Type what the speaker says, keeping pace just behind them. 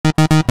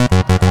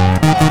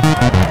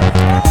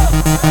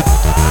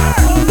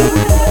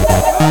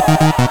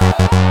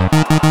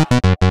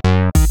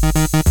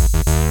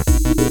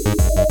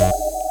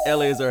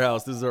our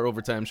house. This is our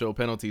overtime show,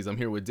 Penalties. I'm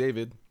here with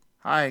David.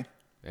 Hi.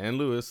 And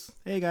Lewis.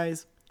 Hey,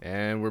 guys.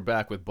 And we're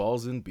back with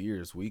Balls and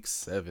Beers, week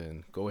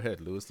 7. Go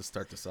ahead, Lewis, to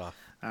start this off.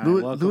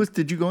 Lewis,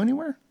 did you go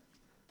anywhere?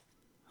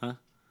 Huh?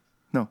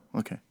 No.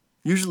 Okay.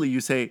 Usually you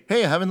say,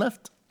 "Hey, I haven't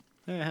left."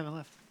 Hey, I haven't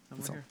left.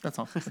 That's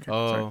all. Okay.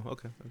 Oh, Sorry.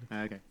 okay.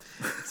 Okay.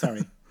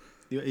 Sorry.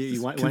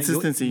 You want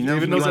Consistency. You know,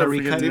 David you knows, wanna our,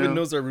 recut David now.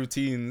 knows our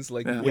routines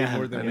way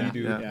more than we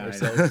do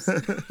ourselves.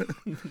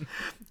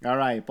 All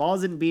right.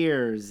 Balls and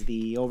Beers,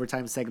 the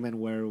overtime segment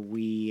where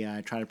we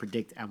try to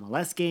predict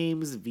MLS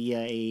games via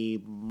a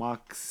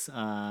Mox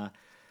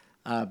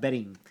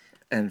betting.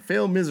 And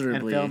fail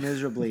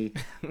miserably.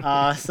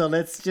 So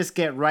let's just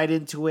get right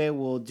into it.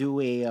 We'll do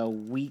a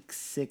week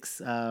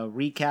 6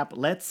 recap.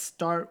 Let's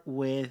start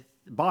with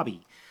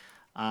Bobby.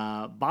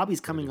 Bobby's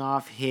coming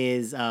off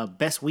his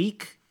best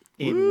week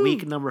in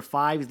week number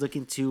 5. He's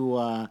looking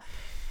to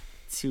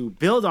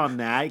build on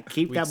that,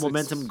 keep Week that 6.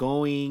 momentum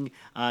going.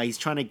 He's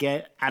trying to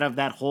get out of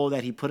that hole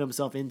that he put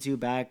himself into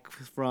back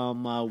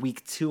from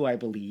week 2, I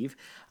believe.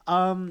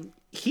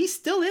 He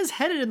still is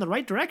headed in the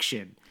right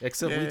direction.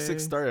 Except week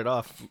 6 started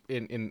off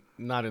in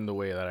not in the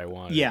way that I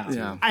wanted.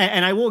 Yeah.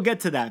 And I will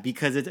get to that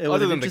because it was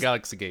Other than the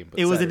Galaxy game. But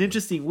it was an Saturday.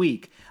 interesting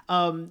week.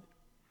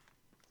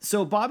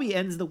 So Bobby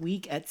ends the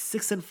week at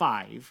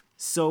 6-5.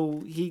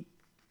 So he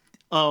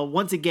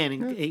once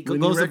again he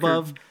goes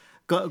above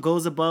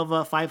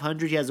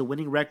 500. He has a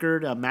winning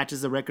record,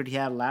 matches the record he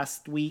had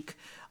last week,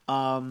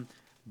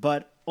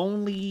 but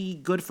only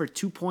good for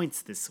 2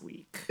 points this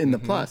week. In the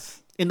plus.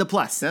 In the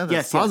plus, Yeah, that's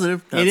yes,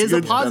 positive. Yes. It That's is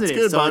good. a positive.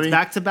 That's good, so Bobby. it's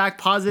back-to-back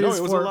positives No,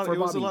 it was for a lot. for It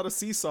was a Bobby. lot of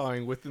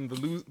seesawing within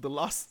the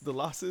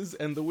losses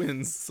and the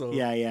wins. So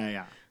Yeah.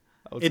 I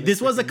wasn't This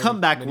was a expecting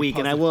comeback many week,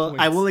 and I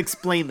positive will points.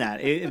 explain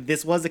that.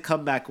 This was a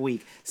comeback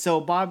week.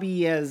 So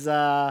Bobby has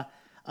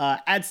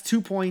adds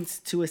 2 points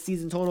to a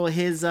season total.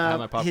 His I have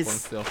my popcorn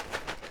still.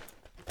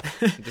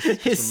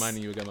 Just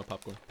reminding you, I got my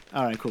popcorn.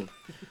 All right, cool.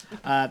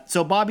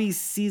 So Bobby's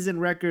season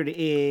record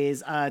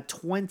is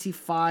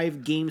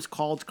 25 games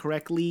called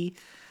correctly,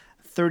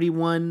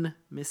 31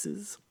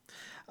 misses.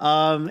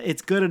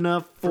 It's good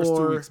enough for First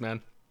 2 weeks,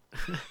 man.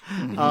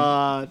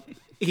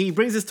 He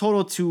brings his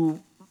total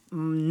to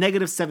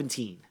negative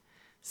 17.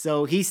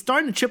 So he's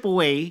starting to chip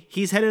away.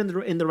 He's headed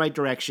in the right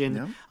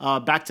direction.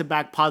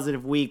 Back-to-back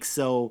positive weeks.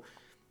 So,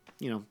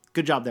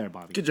 good job there,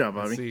 Bobby. Good job,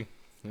 Bobby.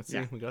 Let's see.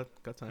 We got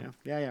time.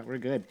 Yeah, we're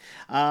good.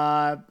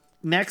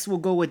 Next, we'll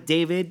go with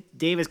David.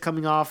 David's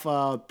coming off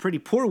a pretty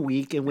poor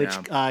week in which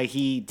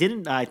he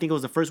didn't. I think it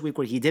was the first week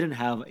where he didn't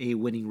have a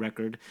winning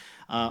record.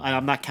 And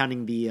I'm not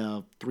counting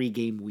the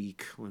 3-game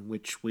week in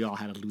which we all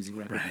had a losing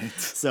record. Right.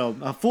 So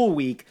a full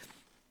week.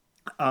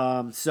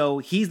 So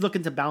he's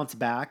looking to bounce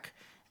back,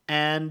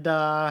 and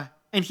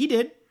he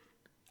did.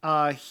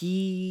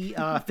 He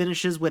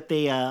finishes with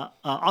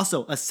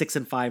also a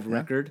 6-5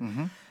 record.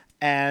 Mm-hmm.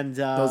 And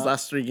Those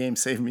last 3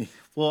 games saved me.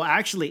 well,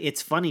 actually,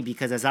 it's funny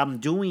because as I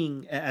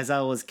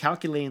was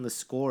calculating the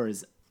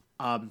scores,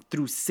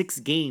 through 6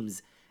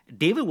 games,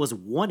 David was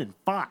 1-5.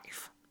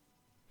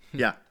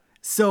 Yeah.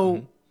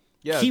 So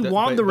Yeah, he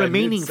won the by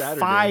remaining mid-Saturday.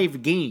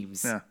 5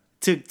 games Yeah.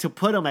 to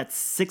put him at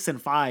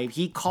 6-5.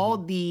 He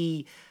called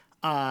the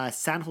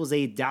San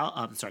Jose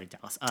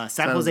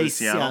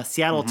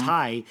Seattle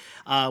tie,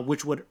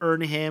 which would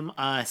earn him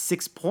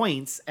 6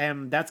 points,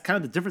 and that's kind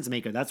of the difference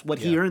maker. That's what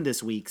he earned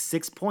this week,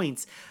 6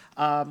 points,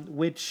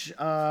 which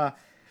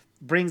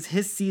brings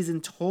his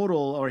season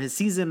total or his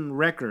season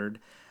record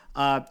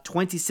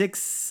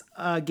 26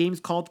 games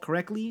called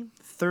correctly,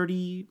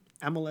 30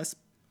 MLS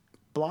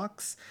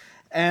blocks,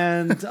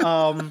 and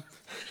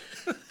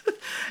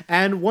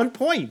and 1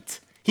 point.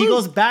 He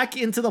goes back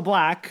into the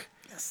black.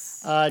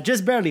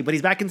 Just barely, but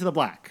he's back into the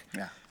black.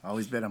 Yeah.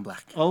 Always bet on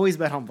black. Always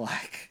bet on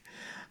black.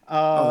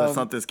 That's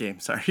not this game.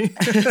 Sorry.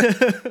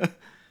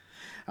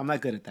 I'm not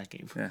good at that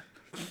game. Yeah.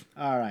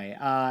 All right.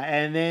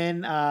 And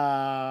then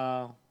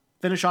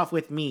finish off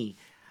with me.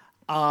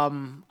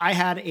 I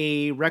had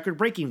a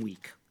record-breaking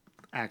week,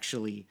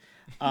 actually.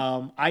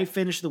 I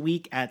finished the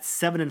week at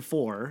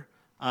 7-4,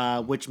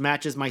 which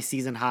matches my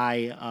season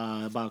high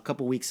about a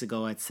couple weeks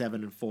ago at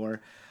 7-4.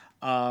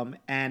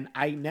 And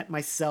I net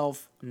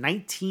myself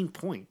 19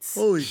 points.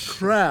 Holy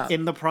crap.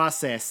 In the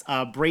process,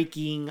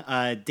 breaking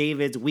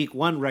David's week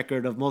 1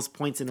 record of most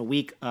points in a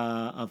week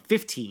of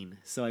 15.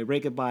 So I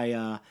break it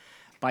by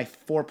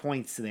 4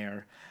 points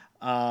there,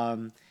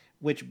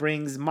 which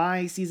brings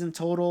my season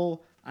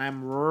total.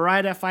 I'm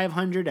right at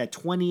 500 at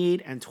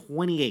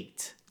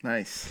 28-28.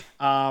 Nice.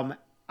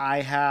 I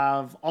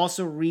have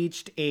also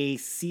reached a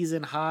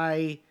season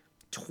high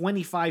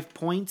 25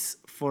 points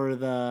for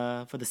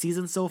the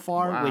season so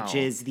far, Wow. which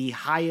is the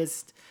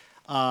highest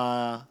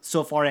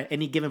so far at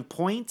any given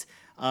point.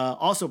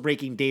 Also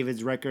breaking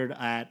David's record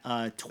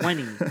at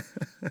 20.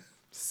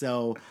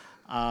 So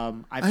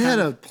I had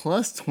a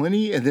plus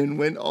 20 and then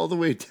went all the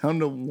way down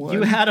to 1.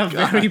 You had a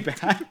very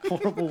bad,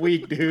 horrible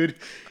week, dude.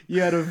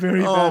 You had a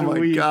very bad Oh my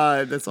week.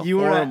 god, that's You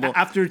were horrible.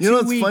 after 2 you know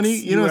what's weeks, funny?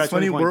 you were what's at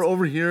 20 funny?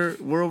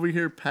 points. We're over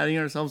here patting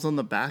ourselves on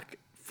the back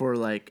for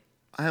like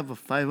I have a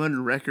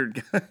 500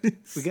 record,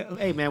 guys.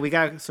 Hey, man, we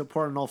got to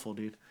support Nolfo,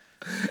 dude.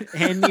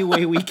 Any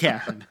way we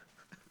can.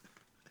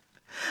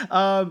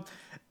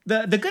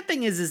 The good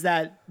thing is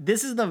that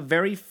this is the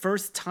very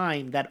first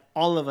time that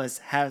all of us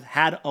have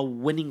had a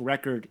winning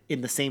record in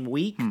the same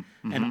week,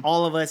 and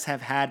all of us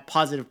have had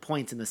positive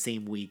points in the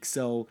same week.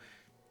 So,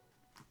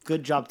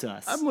 good job to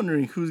us. I'm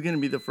wondering who's going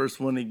to be the first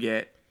one to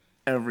get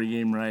every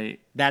game right.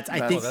 That's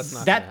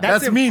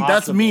me.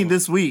 That's me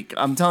this week.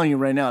 I'm telling you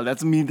right now.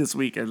 That's me this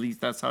week. At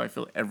least that's how I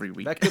feel every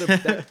week.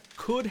 That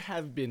could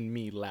have been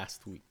me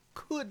last week.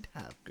 Could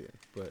have been,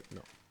 but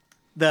no.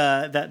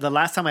 The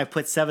last time I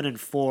put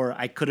 7-4,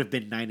 I could have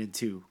been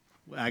 9-2.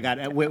 I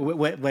got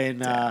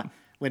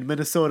when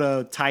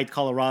Minnesota tied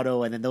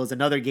Colorado, and then there was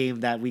another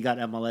game that we got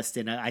MLS'd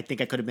in. I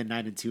think I could have been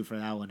 9-2 for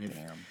that one.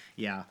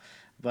 Yeah,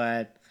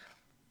 but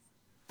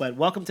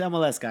welcome to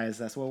MLS, guys.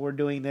 That's what we're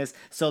doing this.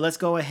 So let's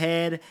go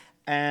ahead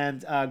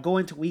and go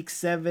into week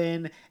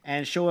 7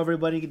 and show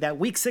everybody that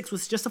week 6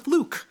 was just a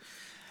fluke.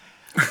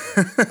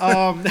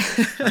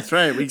 That's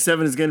right. Week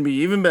 7 is going to be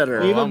even better.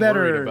 I'm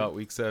worried about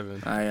week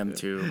 7. I am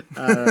too.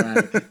 All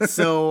right.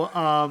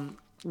 So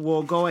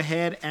we'll go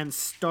ahead and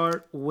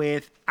start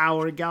with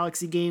our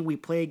Galaxy game. We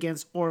play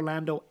against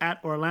Orlando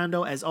at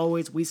Orlando. As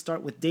always, we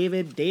start with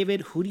David.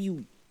 David, who do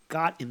you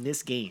got in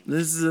this game?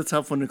 This is a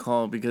tough one to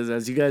call because,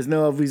 as you guys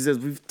know, as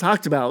we've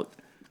talked about,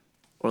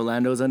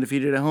 Orlando is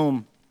undefeated at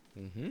home.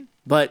 Mm-hmm.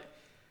 But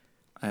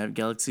I have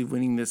Galaxy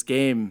winning this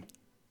game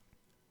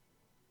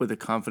with a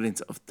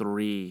confidence of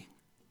 3.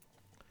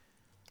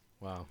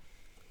 Wow.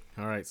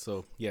 All right,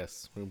 so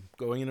yes, we're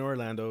going into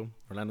Orlando.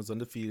 Orlando's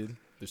undefeated.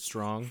 They're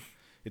strong.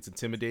 It's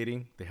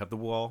intimidating. They have the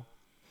wall.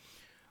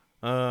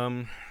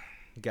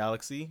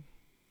 Galaxy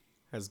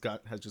has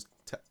just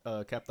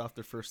capped off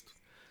their first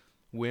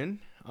win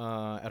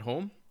at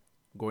home,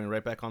 going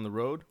right back on the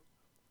road.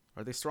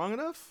 Are they strong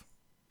enough?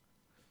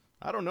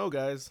 I don't know,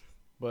 guys,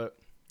 but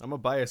I'm a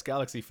biased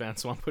Galaxy fan,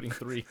 so I'm putting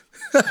 3.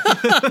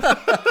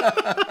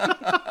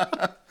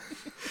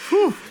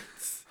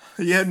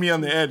 You had me on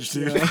the edge,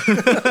 dude. Yeah.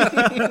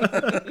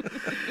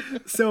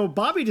 So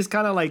Bobby just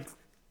kind of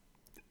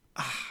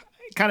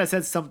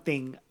said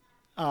something.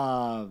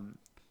 If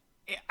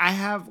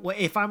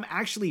I'm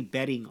actually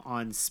betting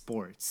on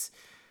sports,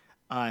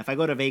 if I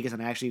go to Vegas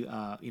and I actually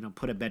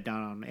put a bet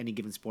down on any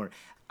given sport,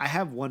 I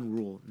have one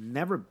rule: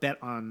 never bet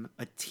on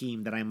a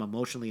team that I'm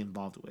emotionally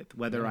involved with,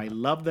 whether I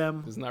love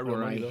them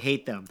or I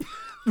hate them.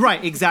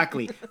 Right,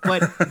 exactly.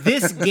 But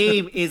this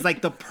game is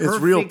like the perfect. It's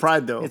real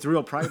pride, though. It's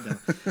real pride, though.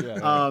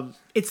 Yeah.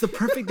 It's the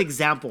perfect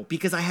example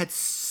because I had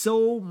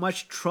so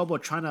much trouble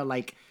trying to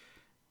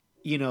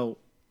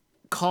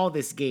call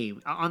this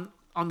game. On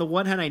the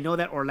one hand, I know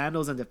that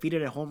Orlando's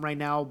undefeated at home right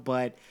now,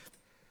 but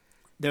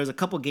there's a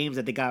couple games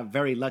that they got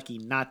very lucky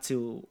not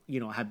to,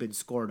 have been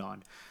scored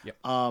on. Yep.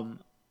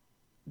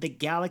 The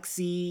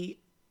Galaxy,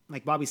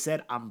 like Bobby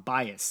said, I'm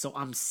biased. So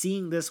I'm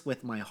seeing this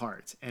with my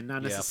heart and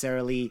not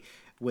necessarily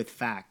with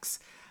facts.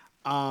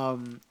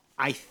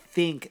 I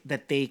think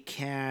that they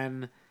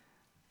can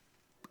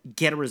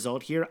get a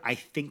result here. I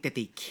think that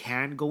they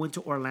can go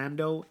into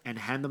Orlando and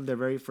hand them their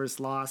very first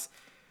loss.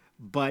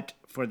 But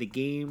for the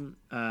game,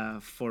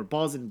 for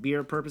balls and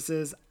beer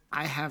purposes,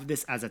 I have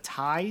this as a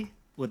tie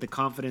with the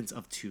confidence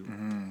of 2.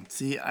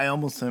 See, I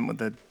almost went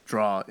with a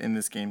draw in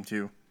this game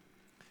too.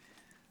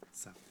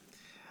 So,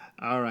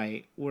 all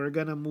right, we're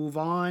gonna move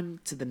on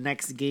to the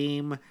next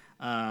game.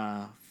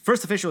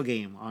 First official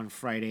game on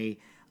Friday.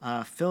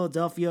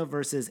 Philadelphia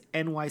versus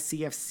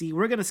NYCFC.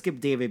 We're gonna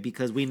skip David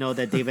because we know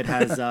that David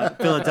has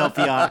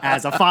Philadelphia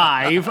as a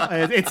 5.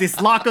 It's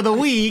his lock of the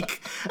week.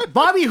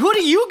 Bobby, who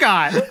do you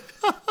got?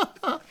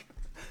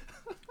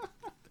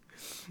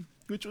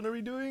 Which one are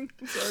we doing?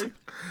 I'm sorry.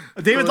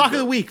 David's lock of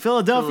the week: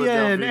 Philadelphia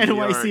and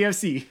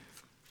NYCFC.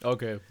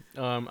 Okay.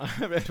 I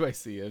have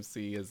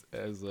NYCFC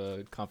as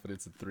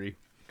confidence of 3.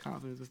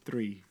 Confidence of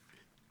 3.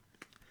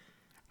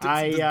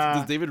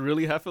 Does David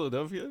really have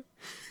Philadelphia?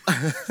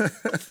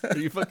 Are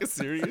you fucking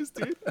serious,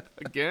 dude?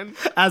 Again?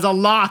 As a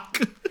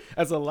lock.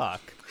 As a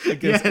lock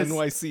against Yes.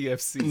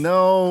 NYCFC.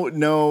 No,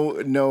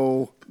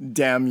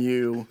 damn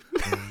you.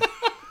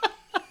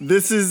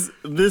 This is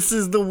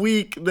the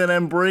week that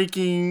I'm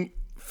breaking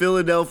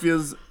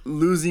Philadelphia's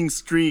losing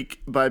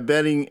streak by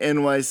betting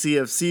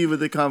NYCFC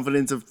with a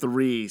confidence of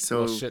 3.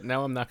 So shit,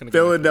 now I'm not gonna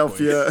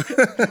Philadelphia.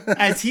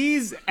 as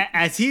he's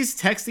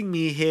texting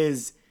me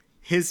his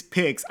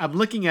picks, I'm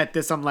looking at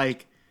this, I'm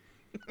like,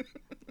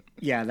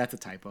 yeah, that's a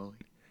typo.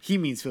 He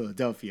means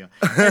Philadelphia.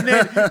 And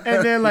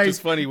then like, which is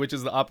funny, which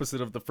is the opposite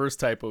of the first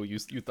typo you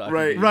thought.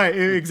 Right. Right,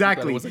 You thought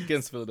exactly. it was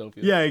against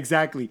Philadelphia. Yeah,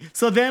 exactly.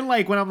 So then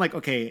like when I'm like,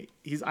 okay,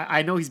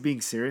 I know he's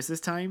being serious this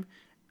time,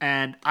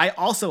 and I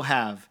also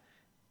have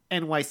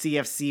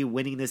NYCFC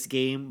winning this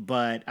game,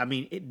 but I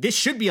mean, this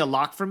should be a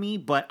lock for me,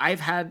 but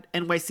I've had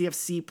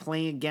NYCFC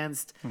playing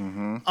against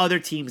other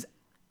teams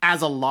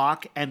as a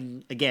lock,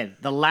 and again,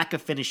 the lack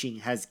of finishing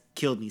has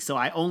killed me. So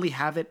I only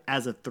have it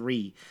as a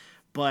 3.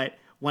 But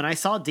when I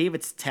saw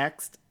David's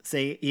text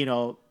say,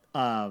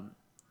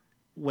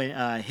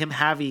 when him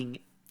having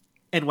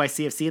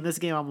NYCFC in this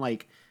game, I'm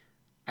like,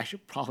 I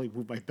should probably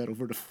move my bet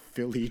over to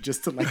Philly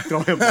just to like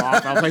throw him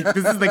off. I'm like,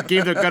 this is the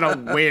game they're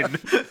gonna win.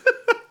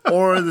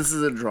 Or this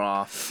is a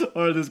draw.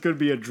 Or this could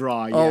be a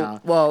draw, yeah.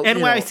 well, you know.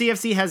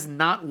 NYCFC has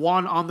not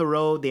won on the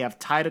road. They have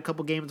tied a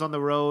couple games on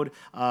the road.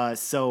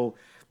 So,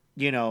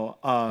 you know,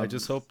 I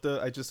just hope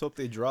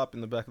they drop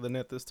in the back of the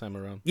net this time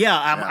around. yeah,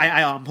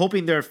 I'm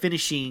hoping they're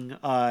finishing.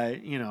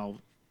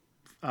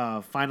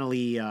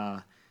 Finally.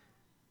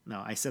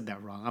 No, I said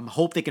that wrong. I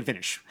hope they can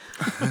finish.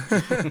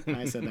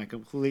 I said that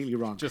completely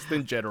wrong. Just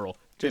in general.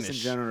 Just in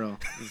general,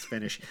 it's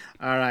finish.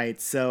 All right.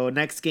 So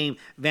next game,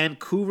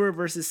 Vancouver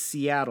versus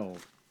Seattle.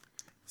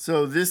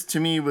 So this to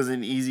me was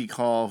an easy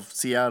call.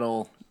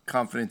 Seattle,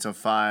 confidence of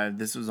 5.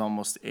 This was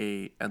almost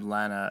a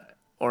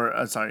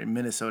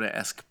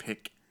Minnesota-esque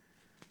pick.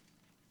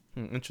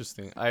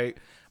 Interesting.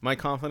 My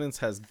confidence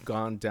has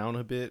gone down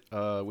a bit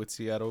with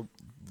Seattle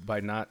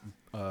by not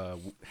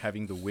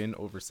having the win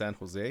over San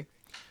Jose.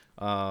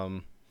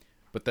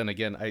 But then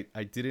again,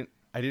 I didn't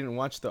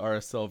watch the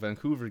RSL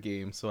Vancouver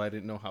game, so I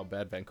didn't know how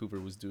bad Vancouver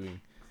was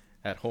doing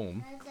at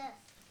home.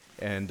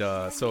 And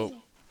so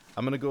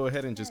I'm gonna go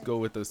ahead and just go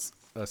with a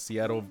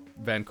Seattle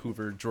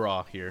Vancouver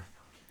draw here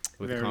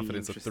with a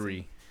confidence of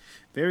 3.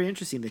 Very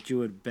interesting that you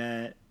would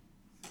bet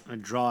a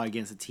draw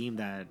against a team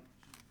that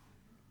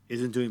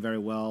isn't doing very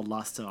well,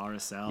 lost to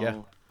RSL.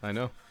 Yeah, I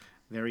know.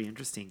 Very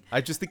interesting.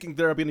 I just thinking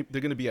they're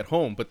gonna be at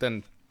home, but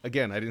then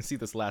again, I didn't see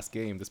this last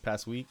game this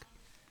past week.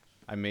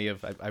 I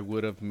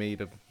would have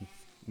made a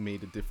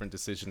different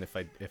decision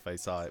if I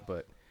saw it,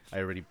 but I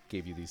already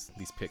gave you these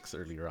picks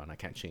earlier on. I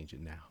can't change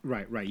it now.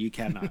 Right. You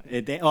cannot.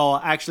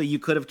 Actually, you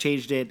could have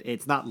changed it.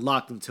 It's not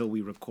locked until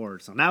we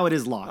record, so now it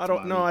is locked. I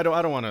don't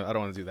want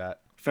to do that.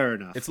 Fair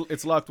enough.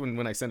 It's locked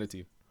when I send it to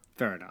you.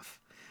 Fair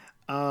enough.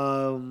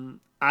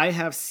 I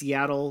have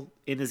Seattle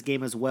in this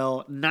game as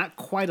well. Not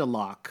quite a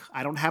lock.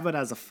 I don't have it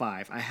as a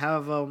 5. I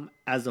have them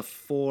as a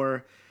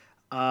 4.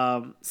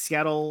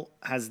 Seattle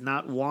has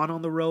not won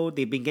on the road.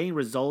 They've been getting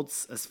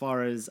results as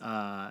far as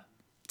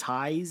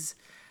ties,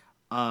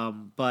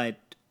 but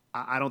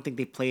I don't think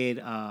they played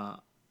a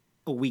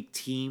weak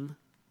team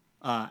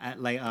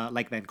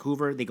like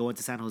Vancouver. They go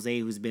into San Jose,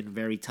 who's been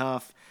very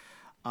tough.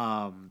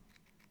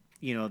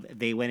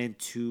 They went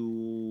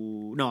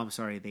into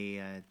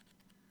they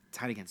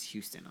tied against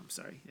Houston. I'm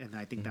sorry, and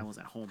I think that was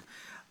at home.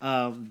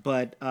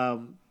 But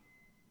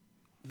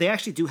they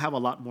actually do have a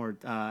lot more.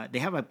 They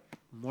have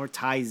more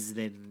ties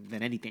than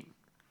anything.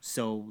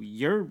 So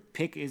your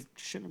pick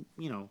isn't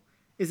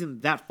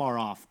that far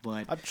off.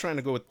 But I'm trying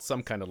to go with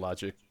some kind of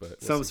logic,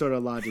 but some sort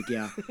of logic,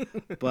 yeah.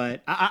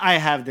 But I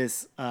have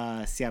this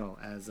Seattle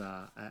as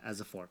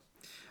a 4.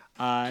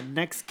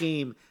 Next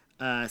game,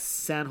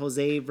 San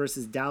Jose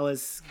versus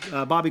Dallas.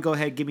 Bobby, go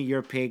ahead, give me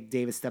your pick.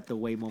 David stepped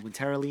away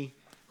momentarily.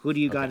 Who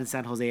do you got in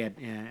San Jose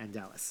and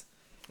Dallas?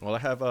 Well, I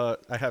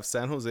have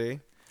San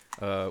Jose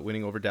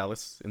winning over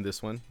Dallas in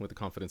this one with a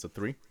confidence of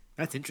 3.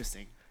 That's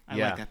interesting. I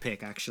like that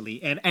pick,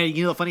 actually. And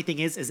the funny thing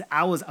is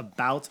I was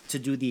about to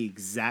do the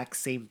exact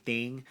same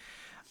thing,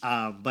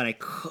 but I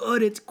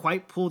couldn't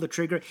quite pull the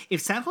trigger.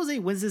 If San Jose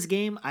wins this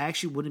game, I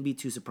actually wouldn't be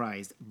too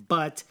surprised.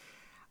 But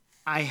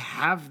I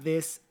have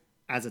this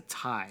as a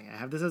tie. I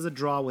have this as a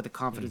draw with a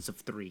confidence of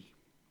 3.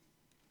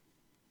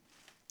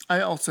 I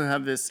also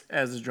have this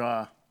as a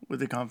draw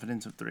with a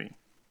confidence of 3.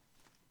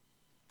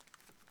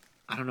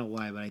 I don't know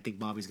why, but I think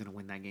Bobby's going to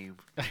win that game.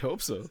 I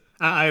hope so.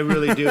 I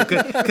really do.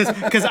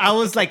 Because I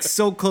was like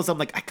so close. I'm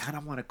like, I kind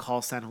of want to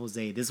call San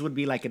Jose. This would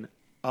be like an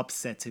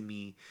upset to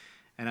me.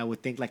 And I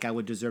would think like I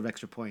would deserve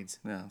extra points.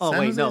 Yeah. Oh, San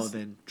wait, Jose's... no,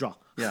 then draw.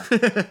 Yeah.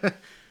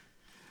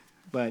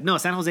 But no,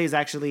 San Jose is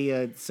actually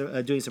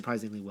doing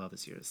surprisingly well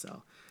this year.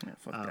 So, Yeah,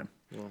 fuck them.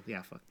 well,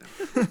 yeah, fuck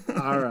them.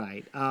 All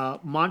right.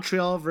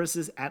 Montreal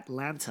versus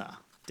Atlanta.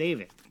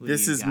 David.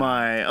 This is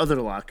my other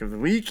lock of the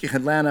week.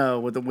 Atlanta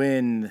with a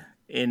win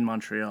in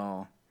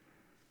Montreal.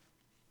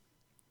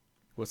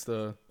 What's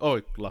the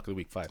lock of the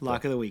week? 5.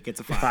 Lock of the week. It's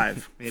a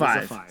 5. It is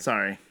a 5.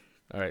 Sorry.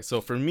 All right.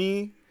 So for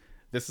me,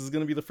 this is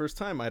gonna be the first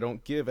time I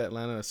don't give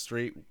Atlanta a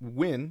straight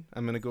win.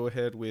 I'm gonna go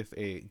ahead with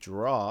a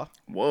draw.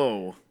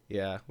 Whoa.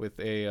 Yeah, with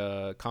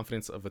a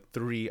confidence of a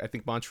 3. I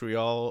think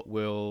Montreal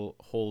will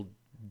hold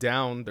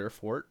down their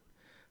fort.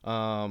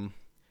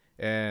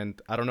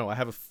 And I don't know.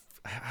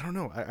 I don't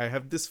know. I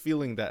have this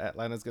feeling that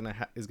Atlanta's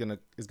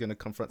is gonna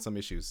confront some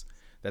issues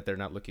that they're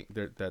not looking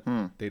that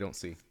they don't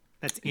see.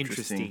 That's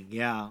interesting.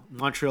 Yeah.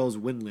 Montreal's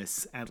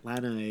winless.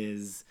 Atlanta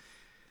is,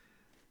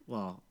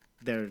 well,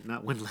 they're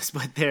not winless,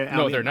 but they're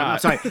they're not. I'm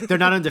sorry, they're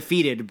not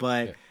undefeated,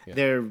 but Yeah.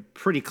 they're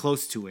pretty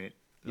close to it.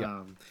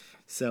 Yeah.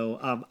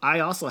 So I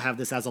also have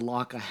this as a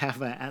lock. I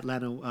have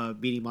Atlanta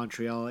beating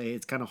Montreal.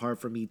 It's kind of hard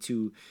for me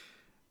to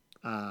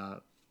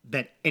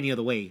bet any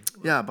other way.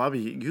 Yeah, Bobby,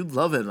 you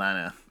love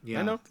Atlanta. Yeah.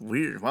 I know.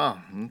 Weird. Wow.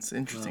 That's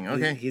interesting.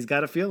 Okay. He's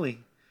got a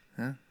feeling.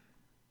 Yeah.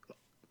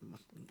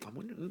 I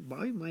wonder,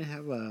 Bobby might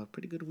have a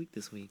pretty good week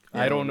this week.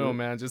 I don't know,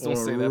 man. Just don't Or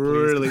say that, please.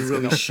 really, It's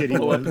really gonna shitty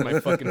blow up one. in my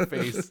fucking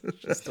face.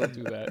 Just don't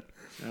do that.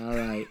 All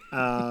right.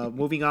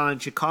 Moving on.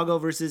 Chicago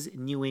versus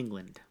New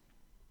England.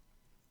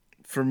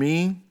 For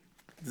me,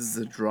 this is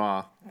a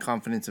draw.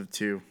 Confidence of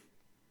 2.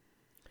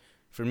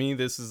 For me,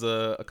 this is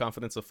a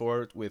confidence of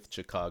 4 with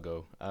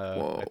Chicago.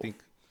 Whoa.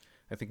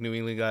 I think New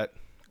England got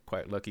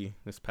quite lucky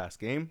this past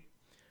game.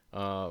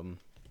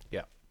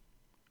 Yeah.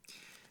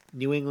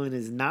 New England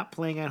is not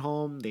playing at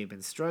home. They've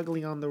been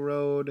struggling on the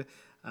road.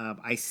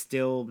 I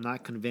still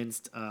not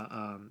convinced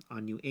on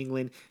New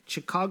England.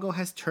 Chicago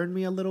has turned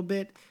me a little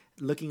bit,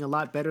 looking a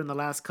lot better in the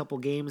last couple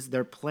games.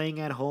 They're playing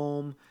at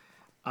home.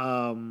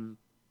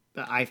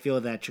 I feel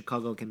that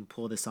Chicago can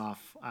pull this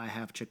off. I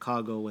have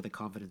Chicago with a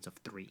confidence of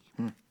 3.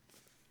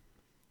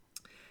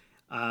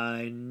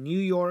 New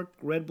York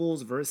Red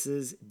Bulls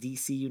versus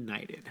DC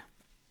United.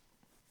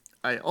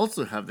 I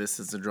also have this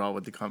as a draw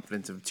with the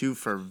confidence of 2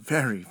 for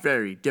very,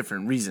 very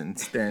different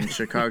reasons than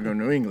Chicago,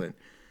 New England.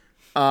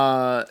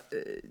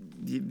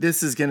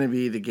 This is going to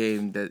be the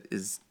game that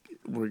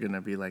we're going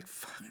to be like,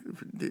 fuck,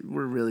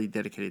 we're really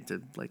dedicated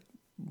to like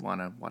want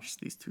to watch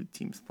these two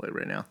teams play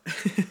right now.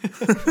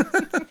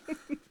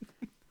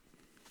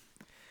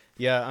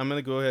 Yeah, I'm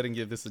going to go ahead and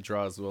give this a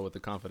draw as well with the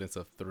confidence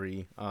of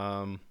 3.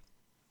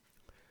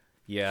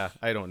 Yeah,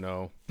 I don't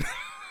know.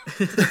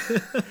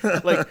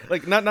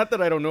 like not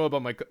that I don't know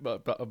about my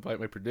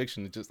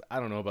prediction. It's just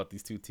I don't know about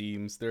these two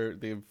teams. They're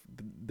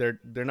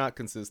not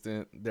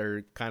consistent.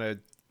 They're kind of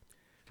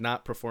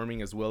not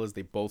performing as well as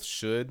they both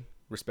should,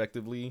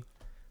 respectively.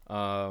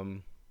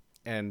 And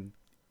in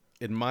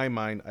my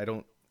mind, I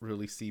don't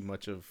really see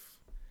much of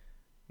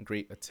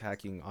great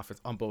attacking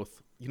offense on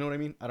both. You know what I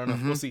mean? I don't know.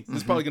 We'll see. This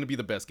is probably going to be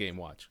the best game.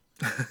 Watch.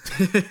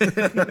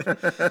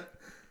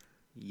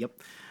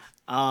 Yep.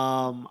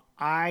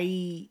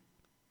 I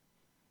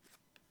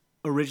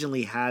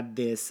originally had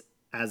this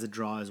as a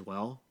draw as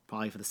well,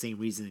 probably for the same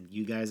reason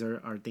you guys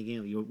are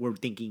thinking. We're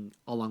thinking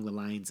along the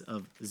lines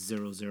of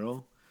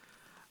 0-0.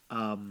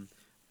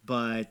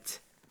 But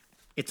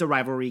it's a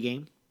rivalry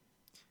game.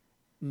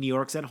 New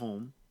York's at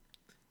home.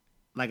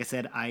 Like I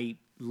said, I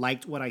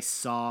liked what I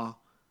saw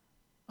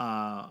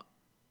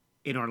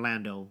in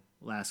Orlando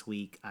last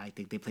week. I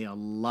think they play a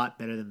lot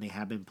better than they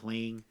have been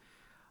playing.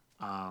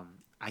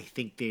 I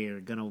think they're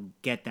going to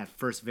get that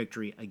first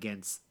victory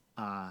against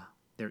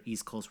their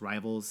East Coast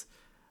rivals.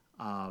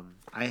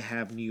 I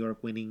have New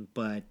York winning,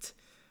 but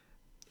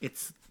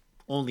it's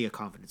only a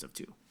confidence of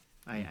 2.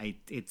 I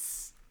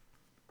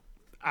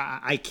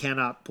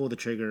cannot pull the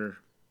trigger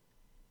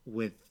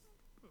with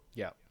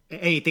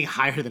anything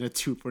higher than a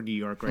 2 for New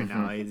York right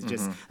now. It's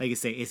just, like I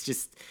say, it's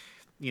just,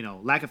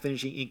 lack of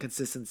finishing,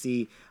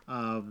 inconsistency.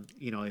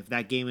 If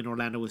that game in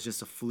Orlando was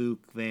just a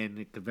fluke, then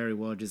it could very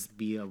well just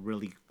be a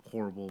really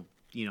horrible,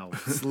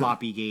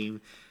 sloppy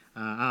game.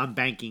 I'm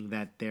banking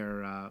that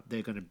they're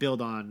going to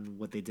build on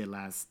what they did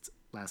last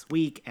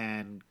week,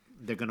 and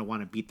they're going to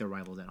want to beat their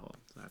rivals at home.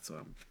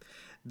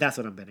 That's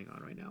what I'm betting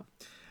on right now.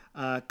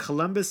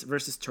 Columbus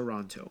versus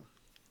Toronto.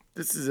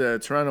 This is a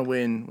Toronto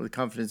win with a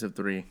confidence of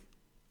 3.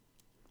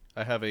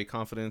 I have a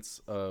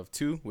confidence of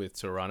 2 with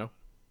Toronto.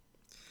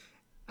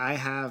 I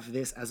have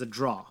this as a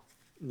draw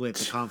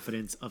with a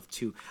confidence of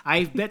 2.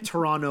 I've bet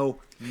Toronto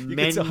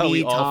many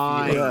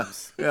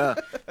times. Yeah.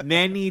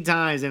 Many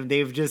times, and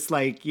they've just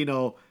kind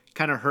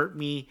of hurt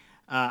me.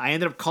 I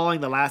ended up calling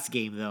the last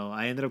game though.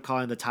 I ended up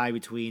calling the tie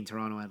between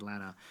Toronto and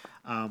Atlanta.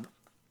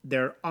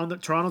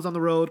 Toronto's on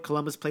the road.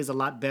 Columbus plays a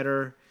lot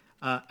better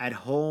at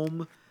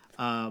home,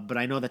 but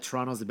I know that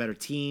Toronto's a better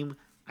team.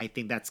 I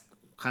think that's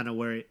kind of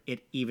where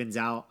it evens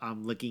out.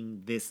 I'm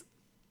looking this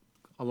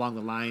along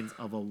the lines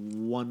of a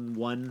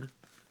 1-1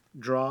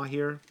 draw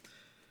here.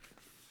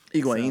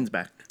 Higuain's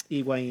back.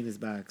 Higuain is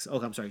back. So,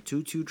 I'm sorry,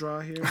 2-2 draw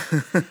here.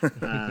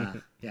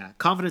 Yeah,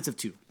 confidence of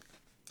 2.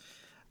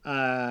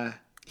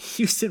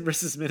 Houston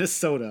versus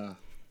Minnesota.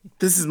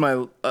 This is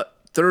my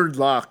third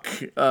lock.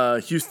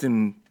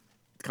 Houston,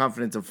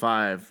 confidence of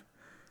 5.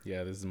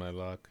 Yeah, this is my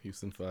lock.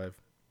 Houston 5.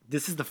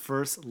 This is the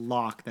first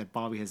lock that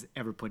Bobby has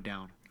ever put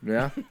down.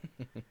 Yeah?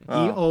 He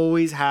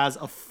always has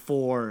a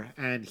 4,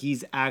 and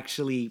he's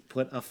actually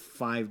put a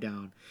 5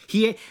 down.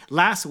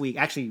 Last week,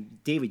 actually,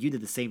 David, you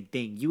did the same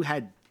thing. You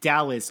had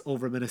Dallas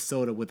over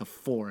Minnesota with a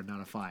 4, not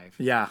a 5.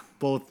 Yeah.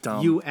 Both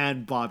you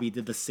and Bobby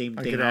did the same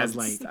thing. I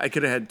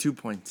could have had 2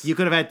 points. You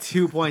could have had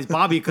 2 points.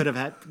 Bobby could have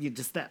had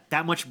just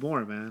that much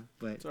more, man.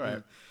 But it's all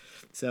right.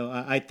 So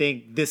I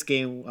think this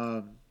game,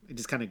 it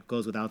just kind of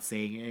goes without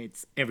saying,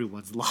 it's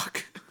everyone's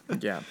lock.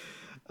 Yeah.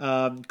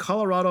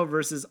 Colorado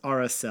versus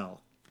RSL.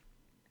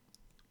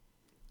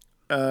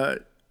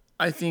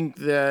 I think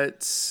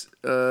that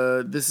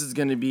this is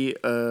going to be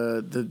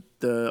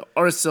the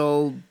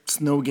RSL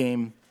snow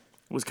game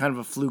was kind of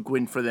a fluke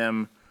win for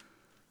them.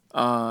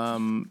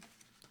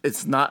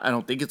 It's not. I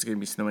don't think it's going to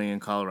be snowing in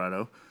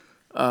Colorado.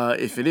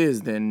 If it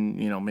is, then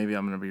maybe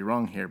I'm going to be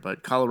wrong here.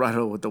 But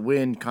Colorado with the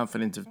win,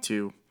 confidence of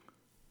 2.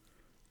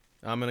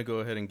 I'm going to go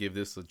ahead and give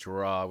this a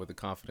draw with a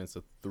confidence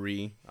of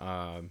 3.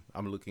 I'm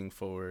looking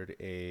forward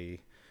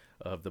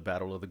of the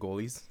battle of the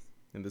goalies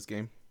in this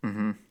game.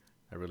 Mm-hmm.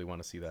 I really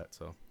want to see that,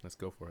 so let's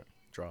go for it.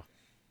 Draw.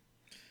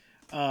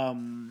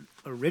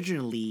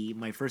 Originally,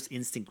 my first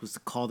instinct was to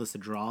call this a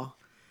draw.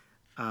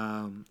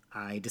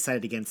 I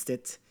decided against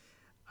it.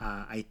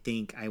 I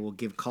think I will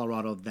give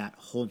Colorado that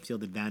home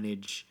field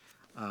advantage.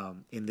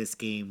 in this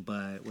game,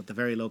 but with a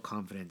very low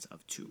confidence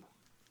of 2.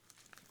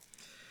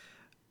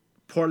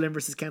 Portland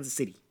versus Kansas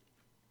City.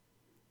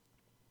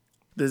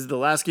 This is the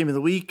last game of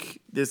the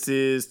week. This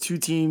is 2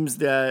 teams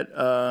that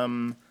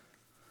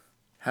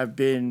have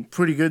been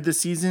pretty good this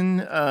season.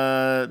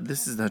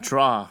 This is a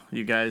draw,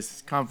 you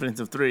guys. Confidence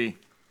of 3.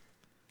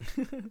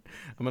 I'm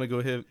gonna go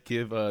ahead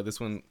give this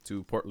one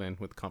to Portland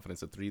with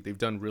confidence of 3. They've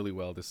done really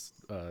well this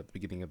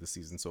beginning of the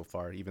season so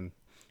far, even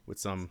with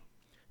some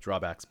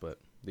drawbacks, but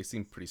they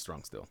seem pretty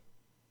strong still.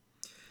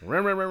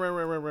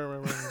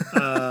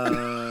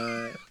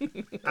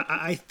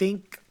 I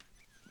think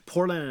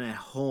Portland at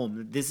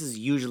home, this is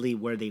usually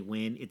where they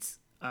win. It's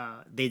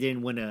they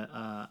didn't win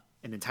an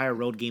entire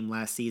road game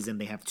last season.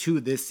 They have 2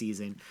 this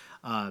season,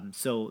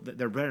 so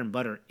their bread and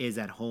butter is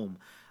at home.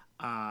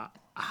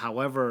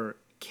 However,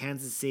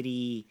 Kansas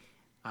City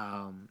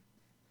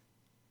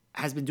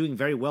has been doing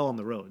very well on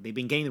the road. They've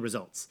been getting the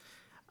results.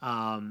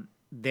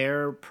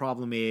 Their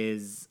problem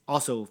is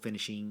also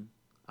finishing.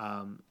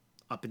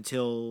 Up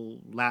until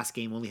last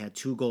game, only had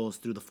 2 goals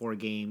through the 4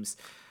 games.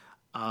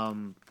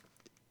 I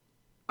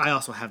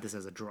also have this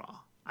as a draw.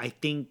 I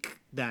think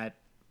that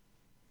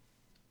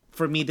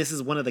for me, this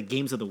is one of the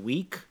games of the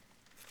week.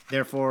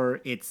 Therefore,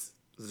 it's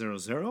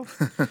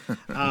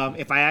 0-0.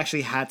 If I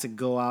actually had to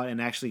go out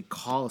and actually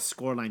call a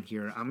scoreline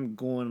here, I'm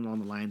going on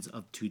the lines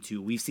of 2-2.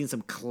 We've seen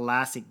some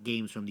classic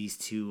games from these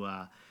two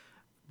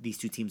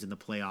teams in the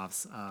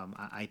playoffs.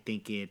 I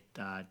think it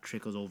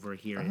trickles over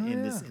here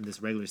in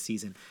this regular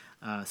season.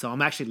 So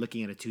I'm actually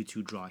looking at a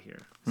 2-2 draw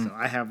here. So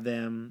I have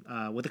them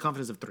with a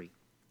confidence of 3.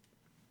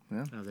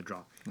 Yeah. As a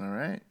draw. All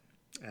right.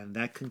 And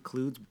that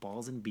concludes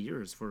Balls and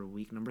Beers for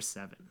week number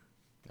 7.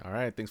 All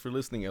right, thanks for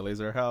listening. LA's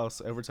Our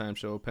House, Overtime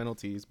Show,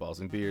 Penalties, Balls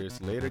and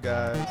Beers. Later,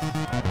 guys.